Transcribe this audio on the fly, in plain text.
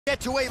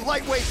Get to a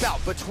lightweight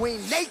bout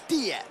between Nate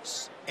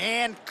Diaz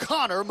and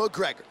Conor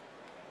McGregor.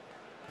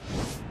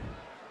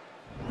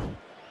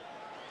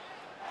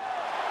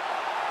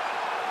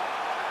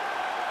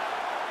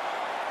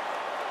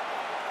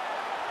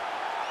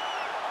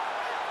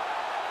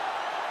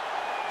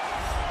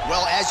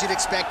 Well, as you'd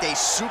expect, a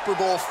Super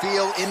Bowl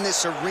feel in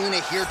this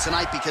arena here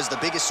tonight because the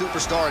biggest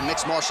superstar in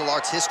mixed martial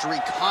arts history,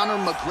 Conor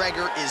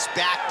McGregor, is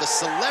back. The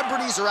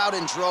celebrities are out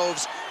in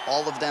droves,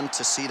 all of them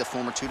to see the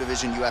former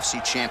two-division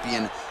UFC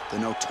champion, the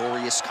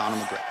notorious Conor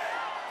McGregor.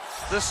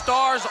 The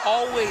stars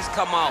always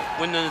come out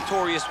when the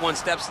notorious one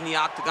steps in the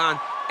octagon,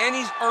 and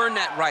he's earned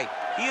that right.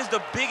 He is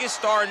the biggest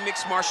star in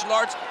mixed martial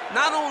arts,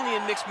 not only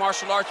in mixed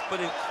martial arts, but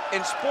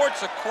in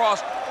sports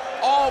across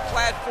all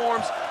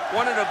platforms.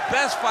 One of the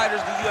best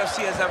fighters the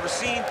UFC has ever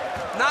seen.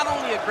 Not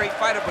only a great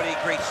fighter, but a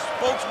great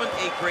spokesman,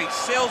 a great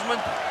salesman,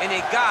 and a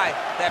guy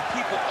that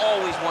people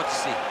always want to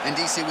see. And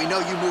DC, we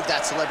know you move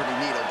that celebrity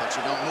needle, but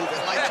you don't move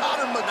it like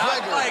Conor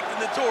McGregor. Not like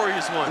the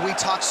notorious one. We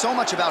talk so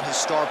much about his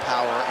star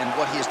power and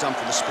what he has done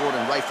for the sport,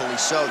 and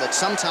rightfully so, that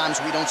sometimes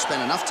we don't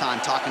spend enough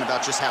time talking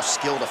about just how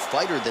skilled a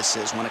fighter this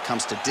is when it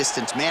comes to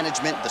distance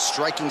management, the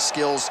striking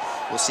skills.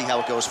 We'll see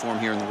how it goes for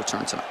him here in the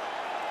return tonight.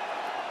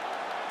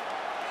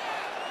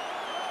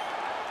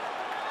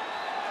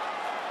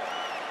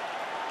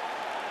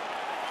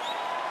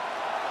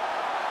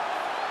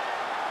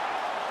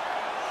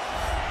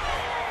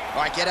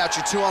 All right, get out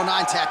your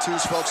 209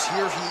 tattoos, folks.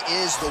 Here he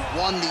is, the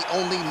one, the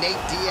only Nate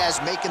Diaz,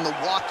 making the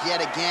walk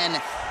yet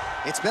again.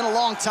 It's been a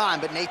long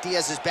time, but Nate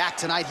Diaz is back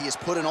tonight. He has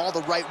put in all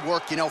the right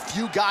work. You know,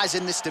 few guys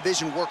in this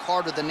division work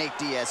harder than Nate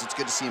Diaz. It's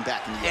good to see him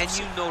back in the UFC. And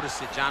you notice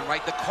it, John,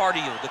 right? The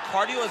cardio. The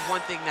cardio is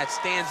one thing that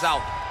stands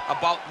out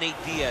about Nate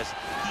Diaz.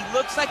 He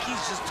looks like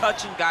he's just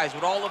touching guys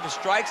with all of his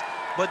strikes,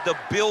 but the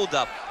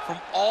buildup from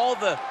all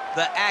the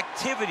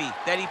activity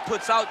that he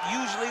puts out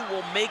usually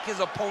will make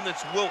his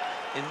opponents wilt.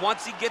 And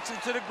once he gets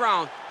into the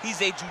ground,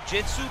 he's a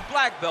jiu-jitsu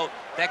black belt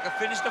that can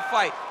finish the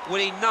fight with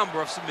a number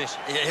of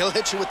submissions. He'll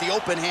hit you with the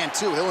open hand,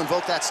 too. He'll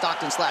invoke that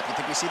Stockton slap. You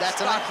think we see that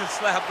tonight? Stockton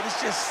slap, but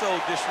it's just so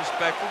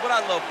disrespectful. But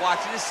I love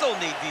watching. It's so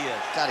Nate Diaz.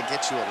 Got to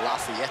get you a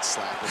Lafayette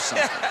slap or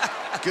something.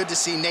 Good to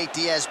see Nate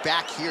Diaz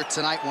back here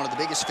tonight, one of the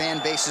biggest fan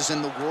bases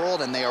in the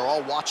world, and they are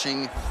all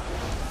watching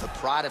the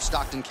pride of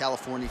Stockton,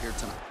 California here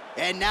tonight.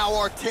 And now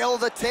our tail of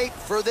the tape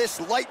for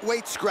this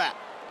lightweight scrap.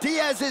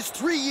 Diaz is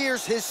 3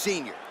 years his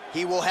senior.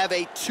 He will have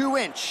a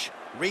 2-inch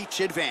reach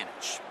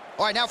advantage.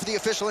 All right, now for the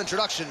official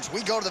introductions,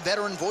 we go to the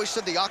veteran voice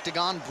of the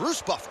Octagon, Bruce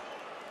Buffer.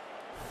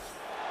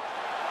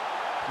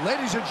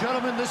 Ladies and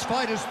gentlemen, this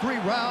fight is 3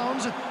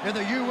 rounds in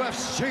the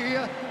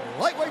UFC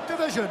lightweight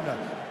division.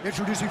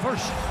 Introducing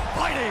first,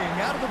 fighting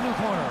out of the blue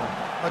corner,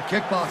 a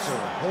kickboxer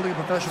holding a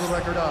professional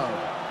record of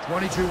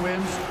 22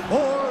 wins, 4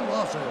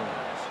 losses.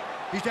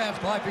 He stands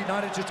 5 feet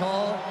 9 inches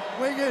tall,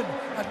 weighing in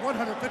at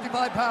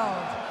 155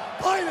 pounds,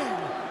 fighting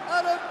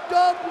out of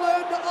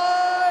Dublin,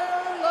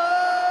 Ireland,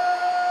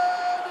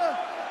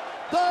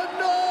 the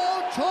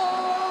notorious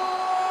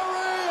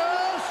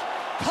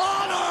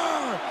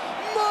Conor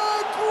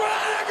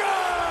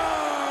McGregor!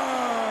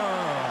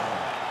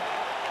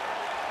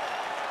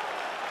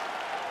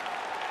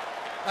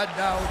 And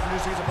now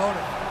introducing his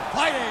opponent,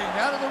 fighting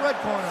out of the red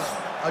corner,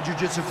 a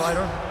jiu-jitsu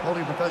fighter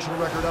holding a professional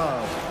record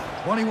of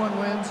 21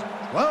 wins,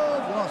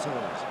 12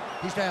 losses.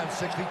 He stands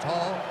 6 feet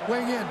tall,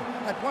 weighing in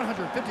at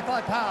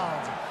 155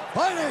 pounds.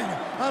 Fighting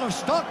out of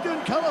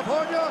Stockton,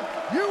 California,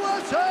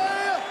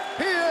 USA,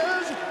 he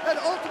is an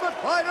Ultimate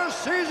Fighter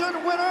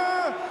season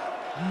winner,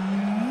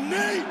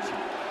 Nate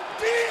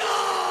Diaz!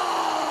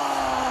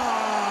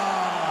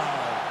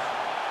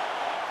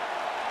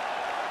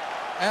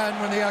 And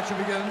when the action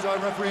begins, our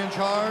referee in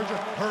charge,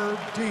 Herb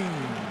Dean.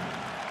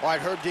 All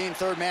right, Herb Dean,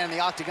 third man in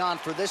the octagon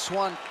for this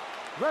one.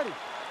 Ready.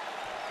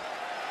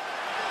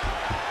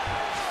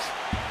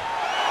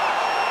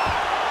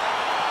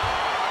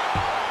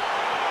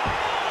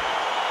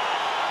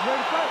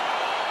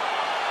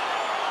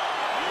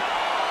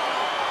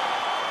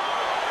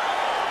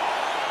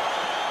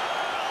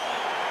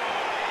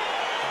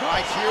 All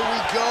right, here we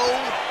go.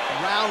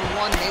 Round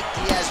 1, Nate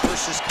Diaz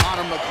versus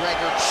Conor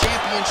McGregor.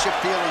 Championship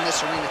feel in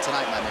this arena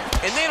tonight, my man.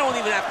 And they don't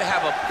even have to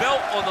have a belt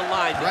on the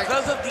line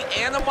because of the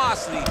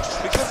animosity,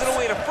 because of the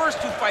way the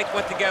first 2 fights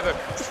went together.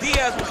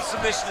 Diaz with the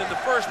submission in the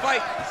first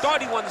fight,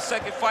 thought he won the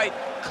second fight.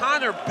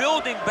 Conor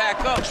building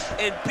back up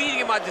and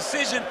beating him by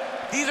decision.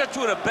 These are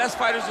 2 of the best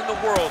fighters in the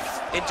world,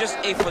 and just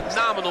a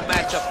phenomenal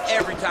matchup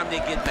every time they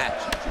get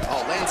matched.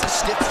 Oh, lands a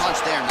stiff punch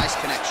there. Nice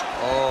connection.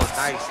 Oh,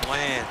 nice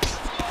land.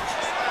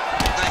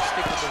 Nice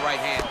stick with the right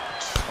hand.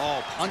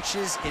 Oh,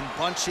 punches in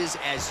bunches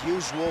as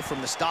usual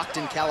from the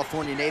Stockton,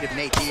 California native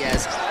Nate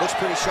Diaz. Looks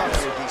pretty sharp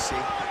here, DC.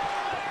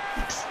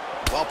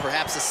 Well,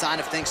 perhaps a sign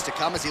of things to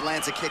come as he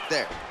lands a kick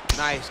there.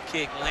 Nice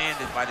kick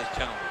landed by this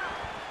gentleman.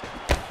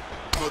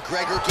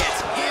 McGregor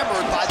gets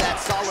hammered by that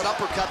solid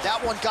uppercut.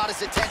 That one got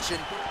his attention.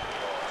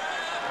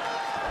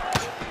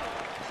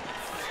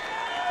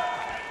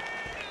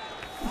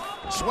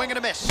 Swing and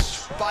a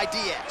miss by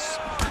Diaz.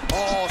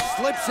 Oh,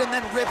 slips and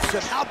then rips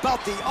him. How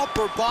about the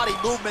upper body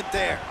movement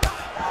there?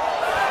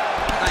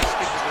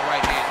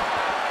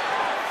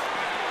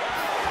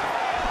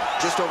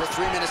 over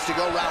 3 minutes to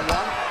go, round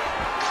one.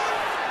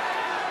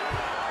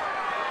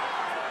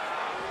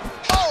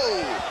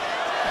 Oh!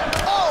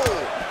 Oh!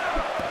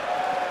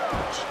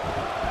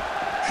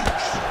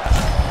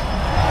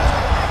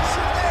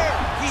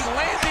 He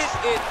landed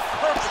it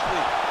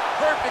perfectly.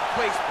 Perfect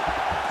placement,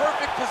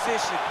 perfect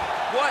position.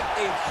 What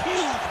a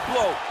huge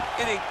blow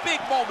in a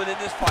big moment in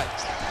this fight.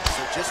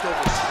 So just over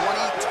 20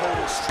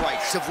 total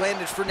strikes have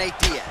landed for Nate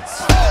Diaz.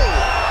 Oh,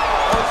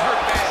 he's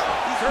hurt bad.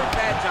 He's hurt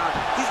bad, John.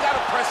 He's got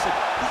to press him.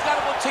 He's got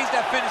to go chase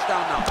that finish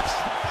down now.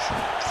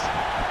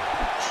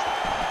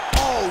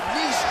 Oh,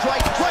 knee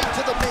strike right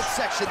to the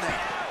midsection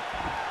there.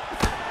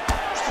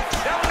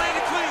 That one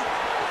landed clean.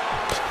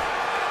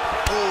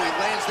 Oh, he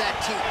lands that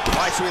teep.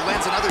 All right, so he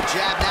lands another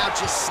jab now,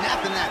 just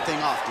snapping that thing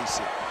off,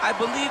 DC. I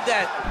believe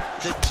that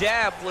the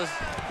jab was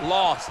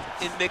lost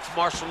in mixed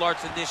martial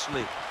arts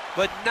initially,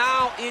 but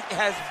now it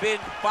has been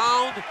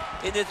found,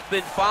 and it's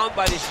been found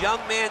by this young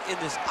man in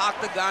this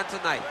octagon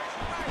tonight.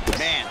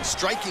 Man,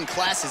 striking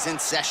class is in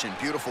session.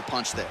 Beautiful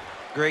punch there.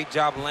 Great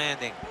job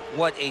landing.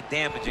 What a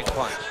damaging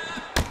punch.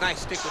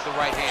 Nice stick with the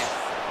right hand.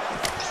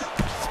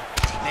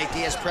 Nate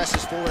Diaz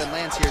presses forward and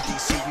lands here,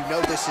 DC. You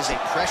know this is a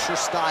pressure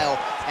style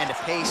and a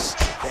pace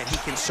that he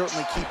can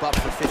certainly keep up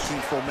for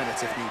 15 full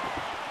minutes if needed.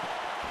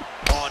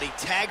 Oh, and he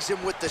tags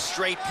him with the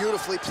straight.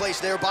 Beautifully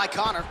placed there by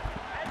Conor.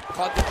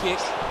 Caught the kick.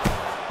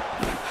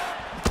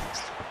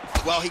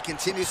 Well, he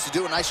continues to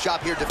do a nice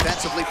job here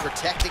defensively,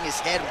 protecting his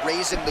head,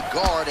 raising the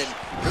guard, and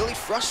really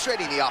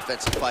frustrating the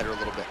offensive fighter a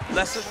little bit.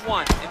 Lesson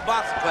one in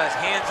boxing class,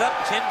 hands up,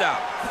 chin down.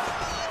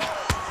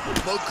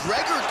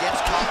 McGregor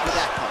gets caught with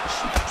that punch.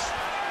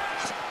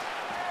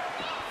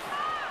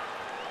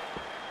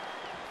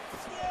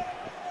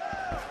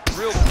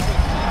 Real quick.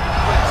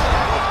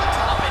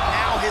 And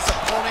now his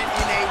opponent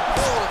in a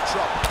world of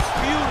trouble.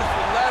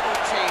 Beautiful lateral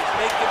change.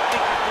 Make him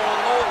think he's going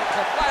low and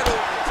come right over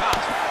the top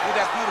with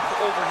that beautiful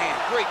overhand.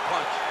 Great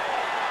punch.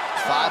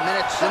 5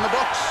 minutes in the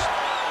books.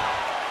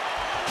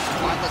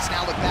 All right, let's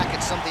now look back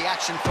at some of the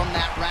action from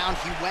that round.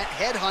 He went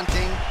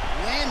headhunting,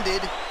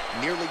 landed,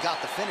 nearly got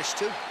the finish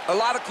too. A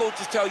lot of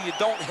coaches tell you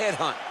don't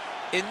headhunt.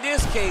 In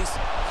this case,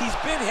 he's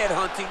been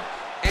headhunting,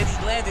 and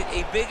he landed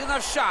a big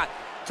enough shot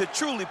to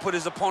truly put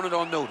his opponent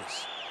on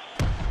notice.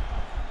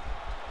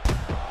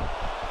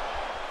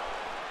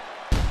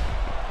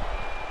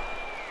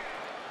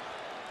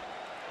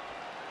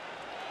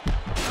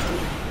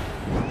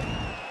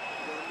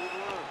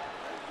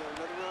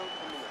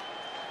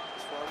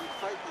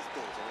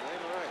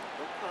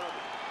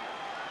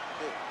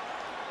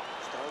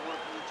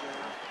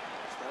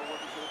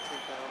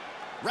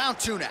 Round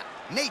two now.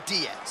 Nate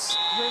Diaz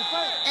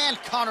and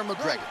Conor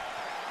McGregor.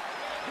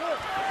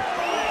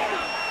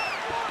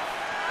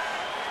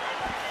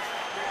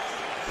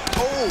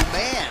 Oh,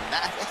 man.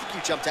 I think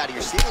you jumped out of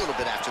your seat a little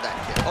bit after that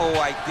kick. Oh,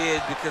 I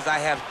did, because I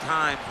have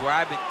times where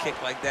I've been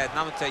kicked like that, and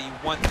I'm going to tell you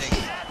one thing.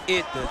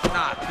 It does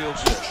not feel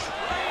good.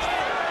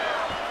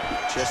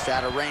 Just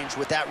out of range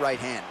with that right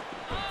hand.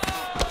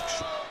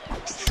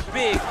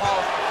 Big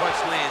powerful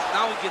punch lands.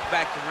 Now he gets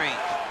back to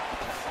range.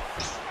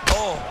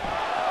 Oh.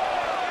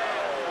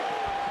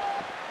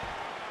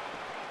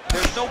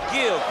 There's no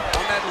give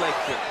on that leg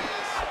kick.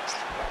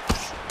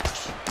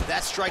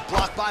 That strike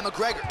blocked by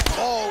McGregor.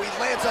 Oh, he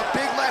lands a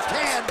big left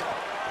hand.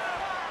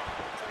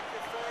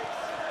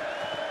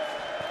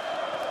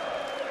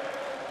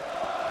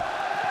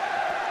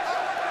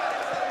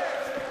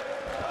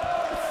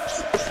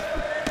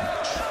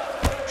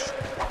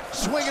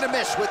 Swing and a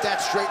miss with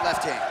that straight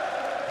left hand.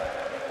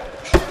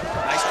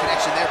 Nice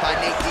connection there by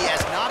Nate Diaz.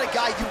 Not a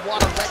guy you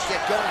want to let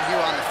get going here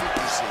on the feet,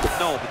 DC.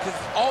 No, because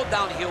it's all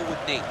downhill with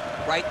Nate,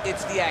 right?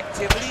 It's the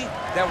activity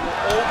that will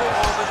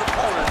overwhelm his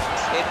opponent,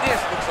 and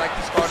this looks like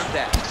the start of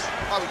that.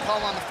 All right, we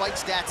call on the fight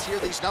stats here.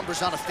 These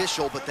numbers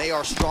unofficial, but they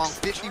are strong.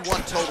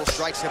 51 total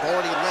strikes have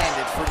already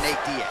landed for Nate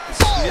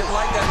Diaz. He didn't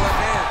like that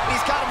left hand.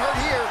 He's got him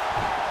hurt here.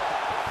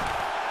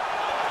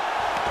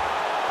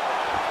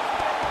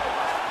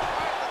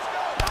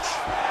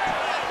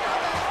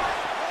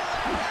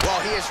 Well,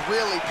 he has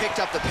really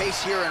picked up the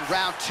pace here in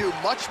round two.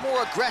 Much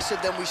more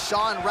aggressive than we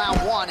saw in round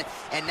one,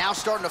 and now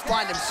starting to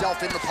find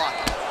himself in the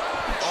pocket.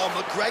 Oh,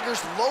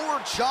 McGregor's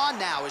lower jaw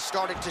now is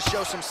starting to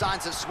show some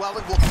signs of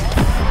swelling. And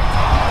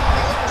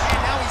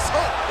now he's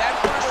hooked. That's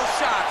one of those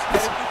shots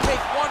that if you take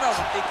one of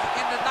them,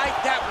 in the night,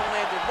 that one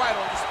landed right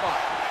on the spot.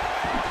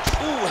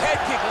 Ooh, head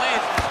kick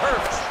lands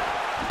perfect.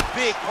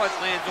 Big punch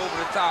lands over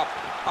the top.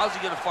 How's he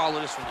gonna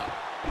follow this one up?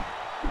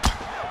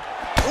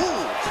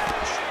 Ooh.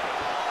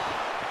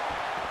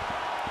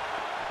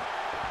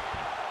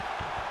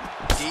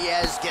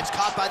 Diaz gets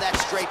caught by that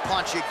straight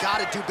punch. You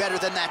gotta do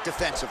better than that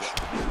defensively.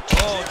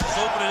 Oh, just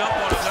opening up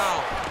on him now.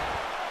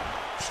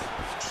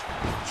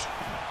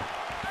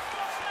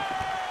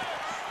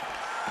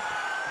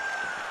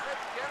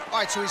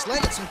 All right, so he's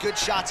landed some good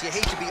shots. You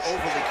hate to be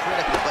overly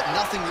critical, but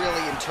nothing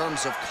really in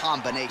terms of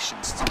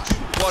combinations tonight.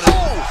 What a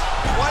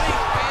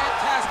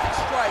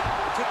fantastic strike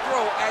to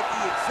throw at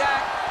the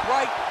exact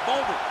right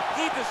moment.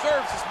 He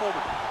deserves this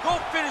moment. Go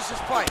finish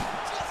this fight.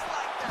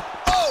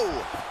 Oh!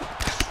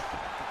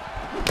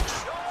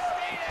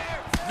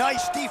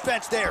 Nice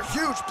defense there,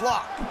 huge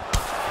block.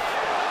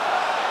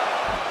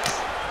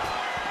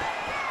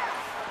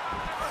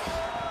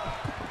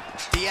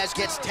 Diaz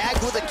gets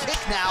tagged with a kick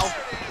now.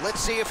 Let's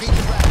see if he can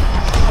wrap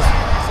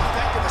as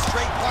effective as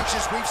straight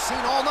punches we've seen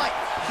all night.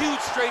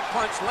 Huge straight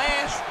punch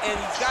lands, and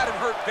he's got him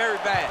hurt very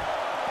bad.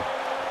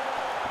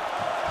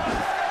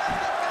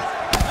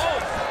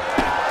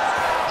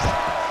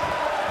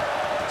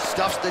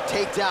 Stuffs the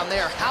takedown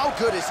there. How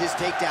good is his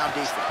takedown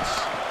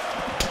defense?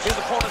 His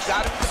opponent's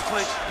got him in the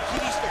clinch. He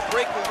needs to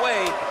break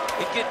away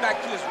and get back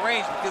to his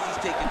range because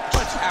he's taking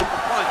punch after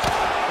punch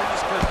from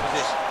this clinch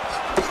position.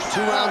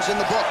 2 rounds in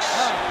the books.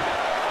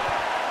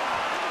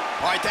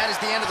 All right, that is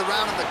the end of the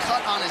round, and the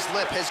cut on his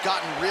lip has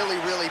gotten really,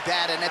 really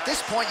bad. And at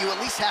this point, you at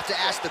least have to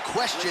ask the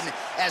question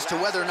as to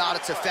whether or not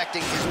it's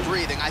affecting his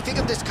breathing. I think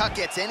if this cut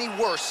gets any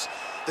worse,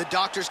 the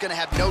doctor's going to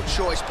have no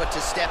choice but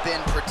to step in,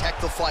 protect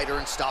the fighter,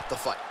 and stop the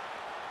fight.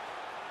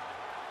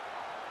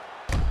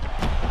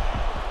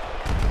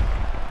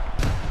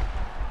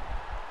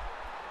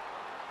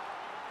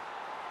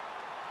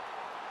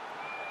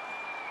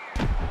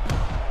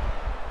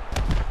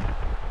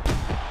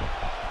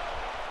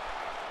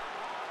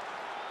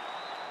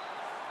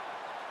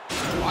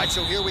 All right,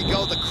 so here we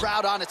go. The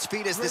crowd on its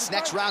feet as this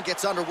next round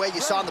gets underway.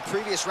 You saw in the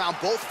previous round,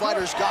 both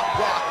fighters got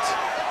rocked.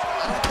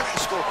 I don't think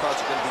the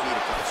scorecards are going to be needed,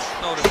 Coach.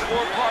 No, the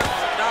scorecards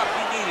will not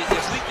be needed.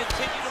 If we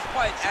continue to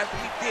fight as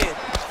we did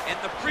in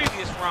the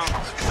previous round,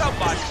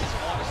 somebody is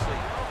going to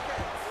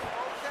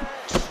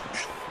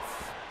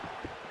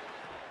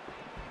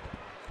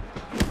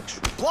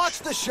sleep. Blocks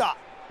the shot.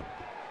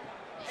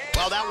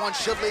 Well, that one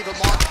should leave a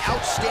mark.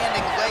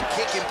 Outstanding leg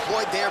kick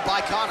employed there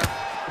by Conor.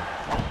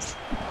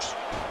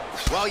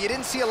 Well, you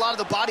didn't see a lot of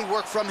the body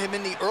work from him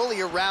in the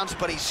earlier rounds,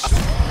 but he's there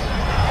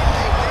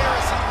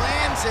as he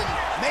lands, and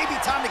maybe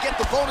time to get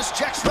the bonus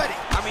checks ready.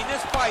 I mean,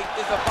 this fight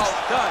is about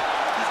done.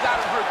 He's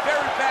got him hurt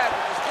very bad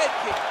with his head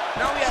kick.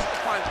 Now he has to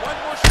find one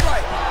more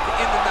strike to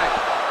end the night.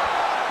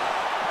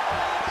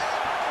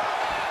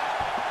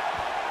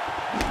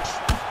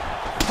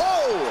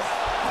 Oh!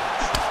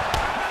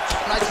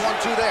 Nice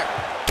 1-2 there.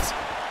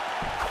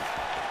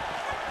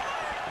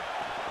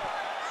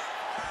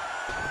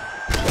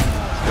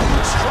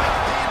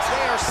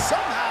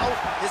 Somehow,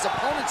 his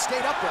opponent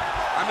stayed upright.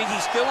 I mean,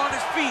 he's still on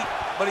his feet,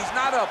 but he's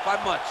not up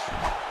by much.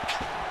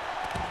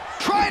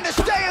 Trying to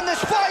stay in this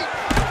fight.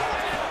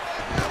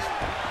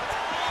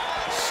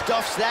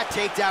 Stuffs that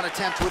takedown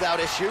attempt without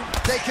issue.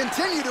 They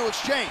continue to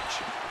exchange.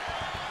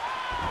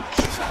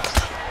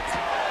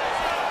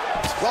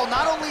 Well,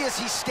 not only has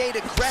he stayed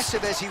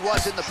aggressive as he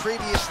was in the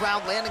previous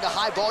round, landing a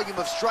high volume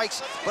of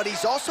strikes, but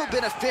he's also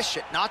been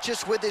efficient, not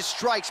just with his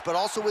strikes, but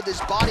also with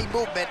his body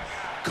movement.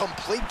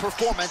 Complete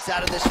performance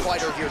out of this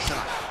fighter here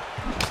tonight.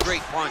 Great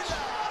punch.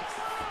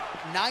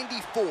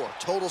 94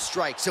 total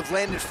strikes have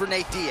landed for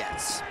Nate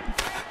Diaz,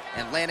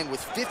 and landing with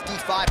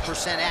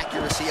 55%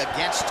 accuracy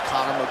against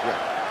Conor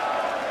McGregor.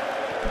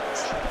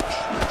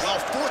 Well,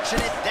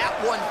 fortunate that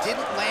one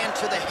didn't land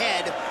to the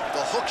head.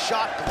 The hook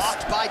shot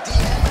blocked by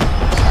Diaz.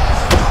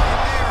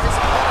 His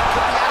opponent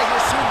could be out of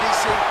here soon,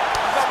 DC.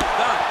 He's almost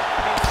done.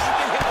 I mean,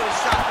 you get hit with a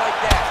shot like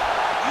that,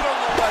 you don't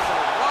know whether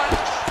to run,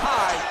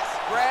 hide,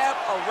 grab,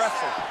 or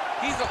wrestle.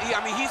 He's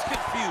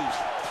confused.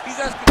 He's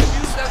as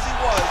confused as he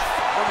was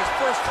from his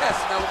first test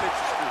in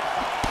elementary school.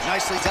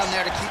 Nicely done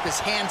there to keep his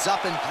hands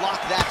up and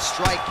block that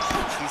strike.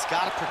 He's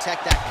got to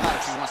protect that cut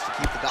if he wants to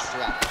keep the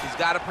doctor out. He's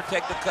got to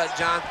protect the cut,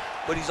 John,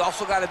 but he's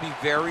also got to be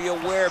very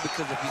aware,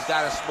 because if he's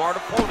got a smart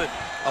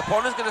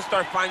opponent's going to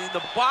start finding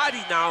the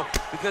body now,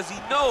 because he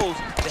knows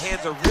the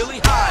hands are really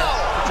high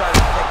to try to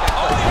protect that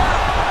cut.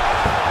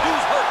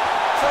 Dude's hurt.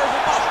 Serve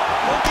him up.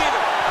 Go get him.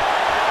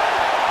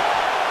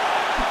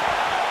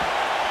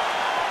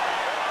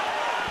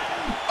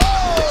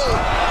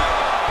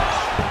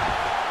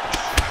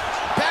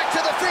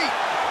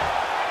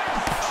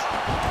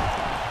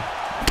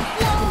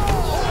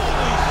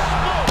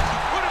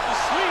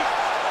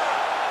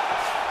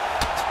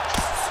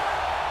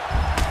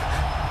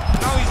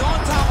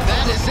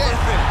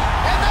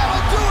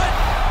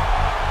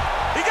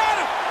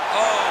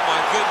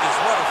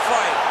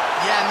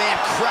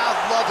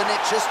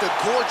 Just a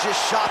gorgeous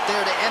shot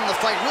there to end the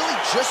fight, really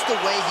just the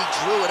way he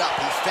drew it up.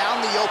 He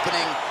found the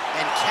opening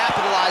and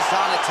capitalized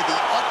on it to the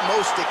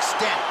utmost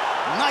extent.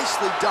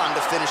 Nicely done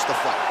to finish the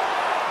fight.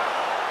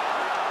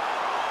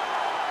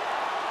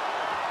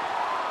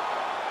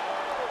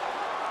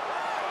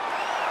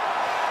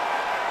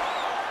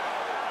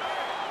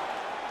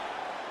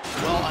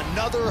 Well,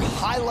 another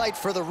highlight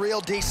for the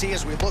real DC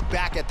as we look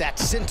back at that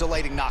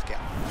scintillating knockout.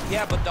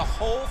 Yeah, but the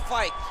whole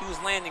fight, he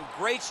was landing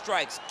great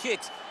strikes,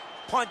 kicks,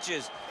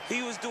 punches.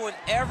 He was doing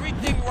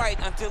everything right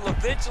until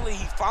eventually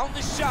he found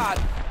the shot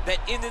that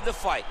ended the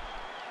fight.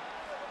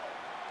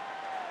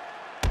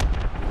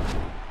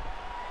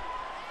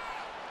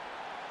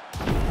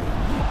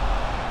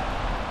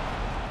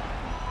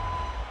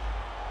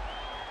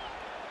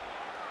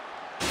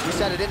 We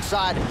set it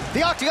inside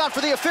the octagon for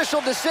the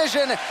official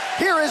decision.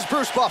 Here is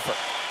Bruce Buffer.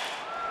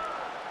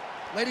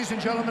 Ladies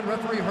and gentlemen,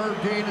 referee Herb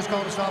Dean has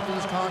called a stop to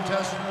this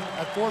contest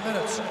at 4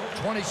 minutes,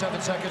 27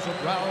 seconds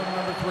of round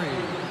number 3.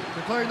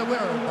 Declaring the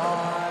winner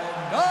by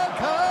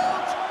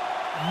knockout,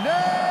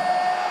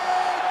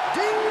 Nate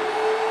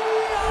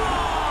Diaz!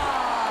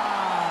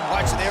 All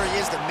right, so there he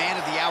is, the man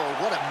of the hour.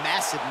 What a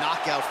massive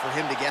knockout for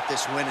him to get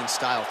this win in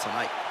style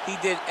tonight. He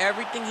did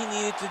everything he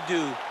needed to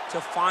do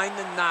to find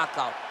the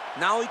knockout.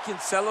 Now he can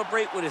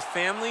celebrate with his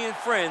family and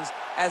friends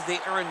as they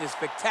earn this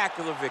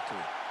spectacular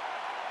victory.